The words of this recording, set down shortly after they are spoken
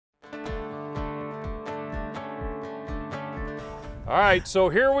All right, so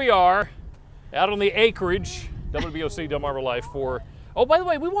here we are out on the acreage, WBOC Delmarva Life for, oh, by the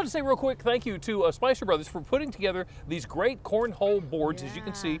way, we want to say real quick thank you to Spicer Brothers for putting together these great cornhole boards. As you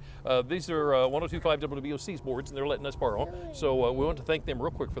can see, these are 102.5 WBOC's boards, and they're letting us borrow them. So we want to thank them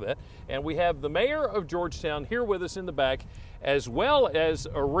real quick for that. And we have the mayor of Georgetown here with us in the back, as well as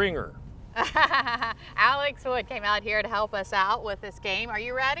a ringer. Alex Wood came out here to help us out with this game. Are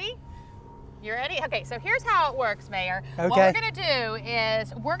you ready? You ready? Okay, so here's how it works, Mayor. Okay. What we're going to do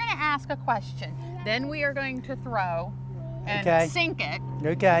is we're going to ask a question. Then we are going to throw and sink it.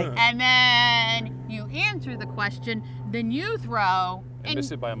 Okay. And then you answer the question, then you throw. And miss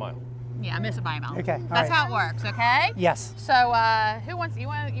it by a mile. Yeah, miss it by a mile. Okay. That's how it works, okay? Yes. So who wants, you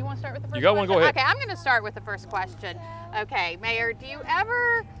want to start with the first question? You got one, go ahead. Okay, I'm going to start with the first question. Okay, Mayor, do you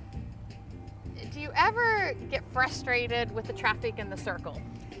ever get frustrated with the traffic in the circle?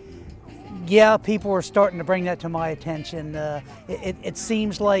 Yeah, people are starting to bring that to my attention. It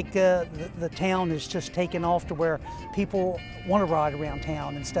seems like the town is just taking off to where people want to ride around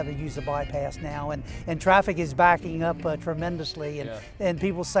town instead of use the bypass now, and traffic is backing up tremendously. And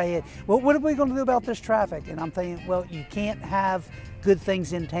people say, well, what are we going to do about this traffic? And I'm thinking, well, you can't have good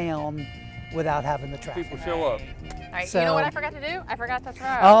things in town without having the traffic. People show up. All right, So, you know what I forgot to do? I forgot to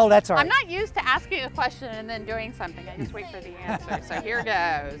throw. Oh, that's all right. I'm not used to asking a question and then doing something. I just wait for the answer. So here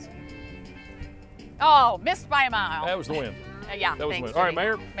goes. Oh, missed by a mile. That was the win. Yeah, That was thanks, the win. All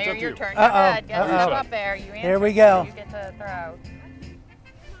right, Judy. Mayor, Mayor, it's your up turn. to Go you. ahead. Get up there. You answer. Here we go. So you get to throw.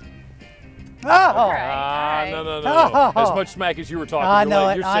 Oh! Right. No. As much smack as you were talking. I know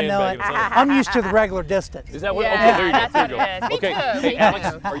it. You're I know it. sandbagging us. I'm used to the regular distance. Is that what? Yeah, okay, there you go. that's There you what it is. go. Me Okay. too, Hey, me Alex,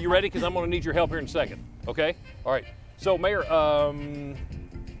 too. are you ready? Because I'm going to need your help here in a second. Okay. All right. So, Mayor,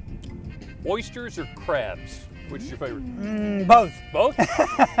 oysters or crabs? Which is your favorite? Both. Both?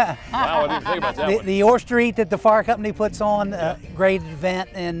 Wow, I didn't think about that one. The oyster eat that the fire company puts on, great event,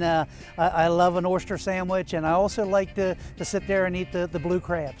 and I love an oyster sandwich, and I also like to sit there and eat the blue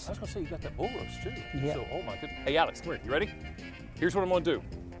crabs. I was going to say, you got that bull roast, too. Yeah. So, oh, my goodness. Hey, Alex, come here. You ready? Here's what I'm going to do,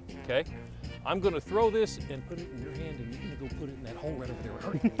 okay? I'm going to throw this and put it in your hand, and you're going to go put it in that hole right over there.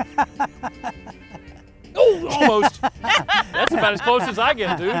 Hurry. Oh, almost. That's about as close as I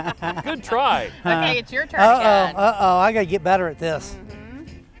get, dude. Good try. Okay, it's your turn again. I gotta get better at this.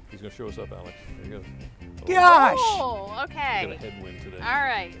 He's going to show us up, Alex. There he goes. Gosh! Oh, Got a okay. headwind today. All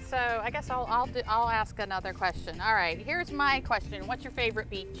right, so I guess I'll ask another question. All right, here's my question. What's your favorite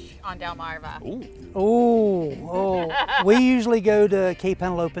beach on Delmarva? Ooh. We usually go to Cape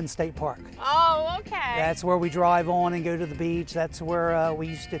Henlopen State Park. Oh, okay. That's where we drive on and go to the beach. That's where we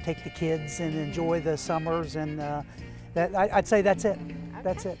used to take the kids and enjoy the summers, and I'd say that's it. Okay.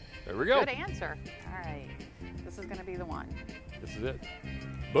 That's it. There we go. Good answer. All right, this is going to be the one. This is it.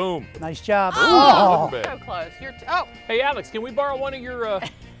 Boom. Nice job. Oh, Look at so that. close. Hey, Alex, can we borrow one of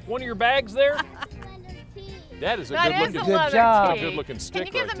your bags there? That is a That good is looking. a leather job. tee. Good looking stick Can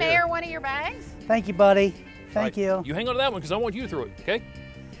you give right the there. mayor one of your bags? Thank you, buddy. Thank All right, you. You hang on to that one because I want you to throw it, okay?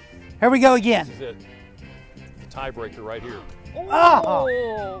 Here we go again. This is it. The tiebreaker right here.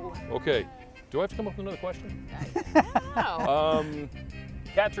 Oh. Okay. Do I have to come up with another question? Oh.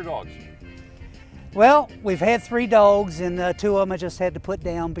 Cats or dogs? Well, we've had 3 dogs, and 2 of them I just had to put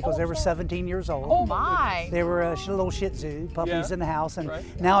down because they were 17 years old. Oh my. They were a little Shih Tzu puppies Yeah, in the house, and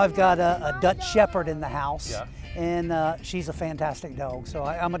right. now I've got a Dutch Shepherd in the house, Yeah. and she's a fantastic dog. So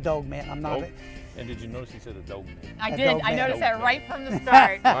I'm a dog man. I'm not. Oh. And did you notice he said a dog man? I A did. dog I man. noticed that right from the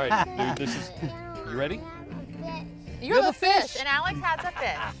start. All right, dude, this is, you ready? You have have a a fish, fish. and Alex has a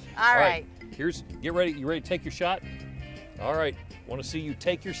fish. All right. Get ready. You ready to take your shot? All right, want to see you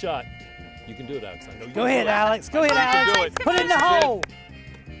take your shot. You can do it, Alex. I know you Go can ahead, do it. Alex. Go ahead, You can Alex. do it. Put it in the This is it. hole.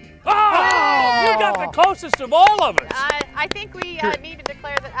 Oh, you got the closest of all of us. I think we need to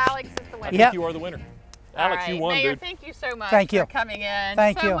declare that Alex is the winner. I Yep. think you are the winner. Alex, All right. you won, Mayor, dude. thank you so much Thank you. for coming in.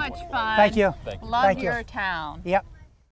 Thank so you. much fun. Thank you. Thank you. Love Thank you. your town. Yep.